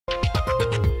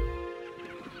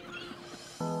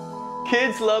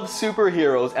Kids love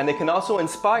superheroes and they can also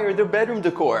inspire their bedroom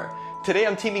decor. Today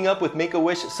I'm teaming up with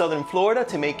Make-A-Wish Southern Florida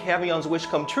to make Cavion's wish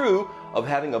come true of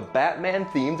having a Batman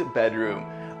themed bedroom.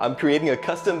 I'm creating a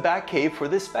custom bat cave for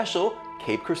this special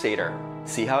Cape Crusader.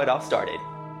 See how it all started.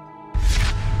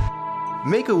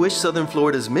 Make-A-Wish Southern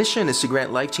Florida's mission is to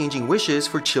grant life-changing wishes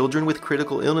for children with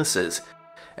critical illnesses.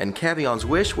 And Cavion's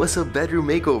wish was a bedroom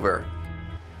makeover.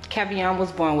 Cavion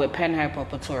was born with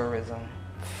panhypopituitarism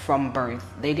from birth.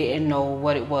 They didn't know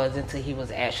what it was until he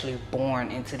was actually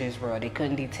born into this world. They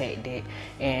couldn't detect it,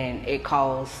 and it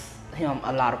caused him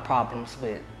a lot of problems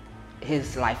with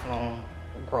his lifelong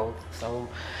growth. So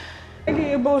I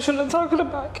get emotional talking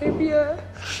about Cavion.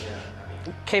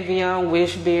 Cavion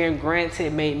wish being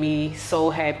granted made me so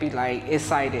happy, like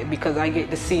excited, because I get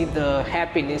to see the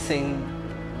happiness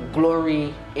and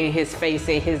glory in his face,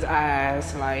 in his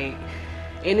eyes. Like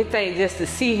anything just to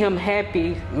see him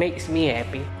happy makes me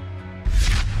happy.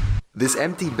 This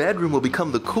empty bedroom will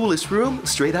become the coolest room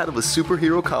straight out of a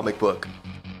superhero comic book.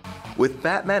 With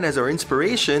Batman as our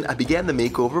inspiration, I began the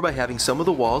makeover by having some of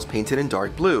the walls painted in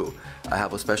dark blue. I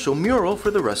have a special mural for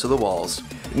the rest of the walls.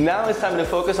 Now it's time to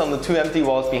focus on the two empty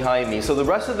walls behind me. So the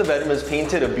rest of the bedroom is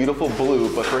painted a beautiful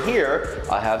blue, but for here,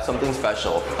 I have something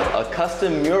special. A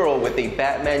custom mural with a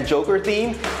Batman Joker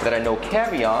theme that I know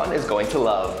Cavion is going to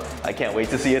love. I can't wait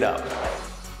to see it up.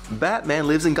 Batman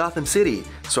lives in Gotham City,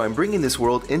 so I'm bringing this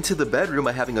world into the bedroom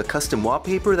by having a custom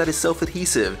wallpaper that is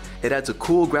self-adhesive. It adds a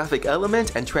cool graphic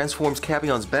element and transforms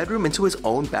Cavion's bedroom into his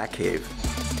own Batcave.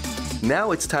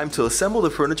 Now it's time to assemble the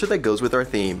furniture that goes with our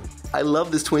theme. I love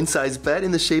this twin-sized bed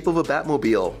in the shape of a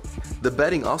Batmobile. The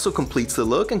bedding also completes the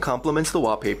look and complements the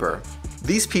wallpaper.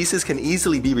 These pieces can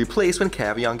easily be replaced when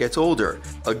Cavion gets older.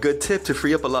 A good tip to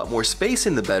free up a lot more space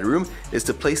in the bedroom is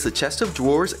to place the chest of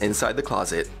drawers inside the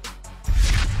closet.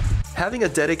 Having a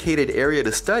dedicated area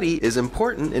to study is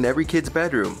important in every kid's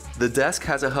bedroom. The desk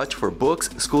has a hutch for books,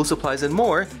 school supplies, and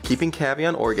more, keeping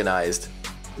Cavion organized.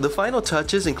 The final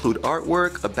touches include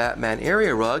artwork, a Batman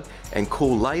area rug, and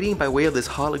cool lighting by way of this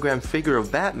hologram figure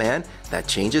of Batman that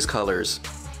changes colors.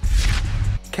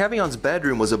 Cavion's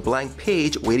bedroom was a blank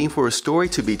page waiting for a story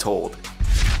to be told.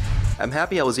 I'm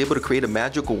happy I was able to create a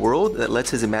magical world that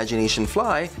lets his imagination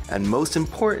fly, and most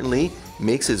importantly,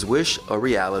 makes his wish a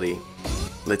reality.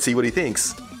 Let's see what he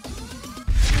thinks.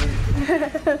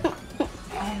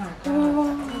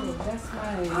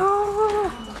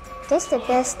 This is the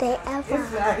best day ever.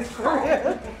 It's nice for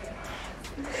real.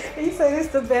 He said it's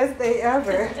the best day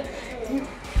ever.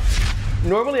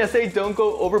 Normally I say don't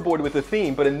go overboard with the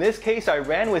theme, but in this case I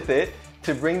ran with it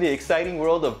to bring the exciting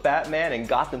world of Batman and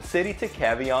Gotham City to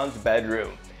Cavion's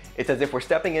bedroom. It's as if we're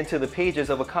stepping into the pages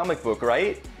of a comic book,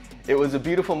 right? It was a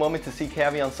beautiful moment to see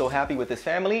Cavion so happy with his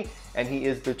family, and he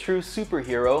is the true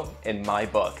superhero in my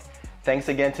book. Thanks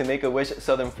again to Make-A-Wish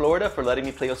Southern Florida for letting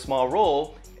me play a small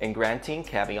role in granting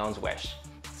Cavion's wish.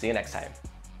 See you next time.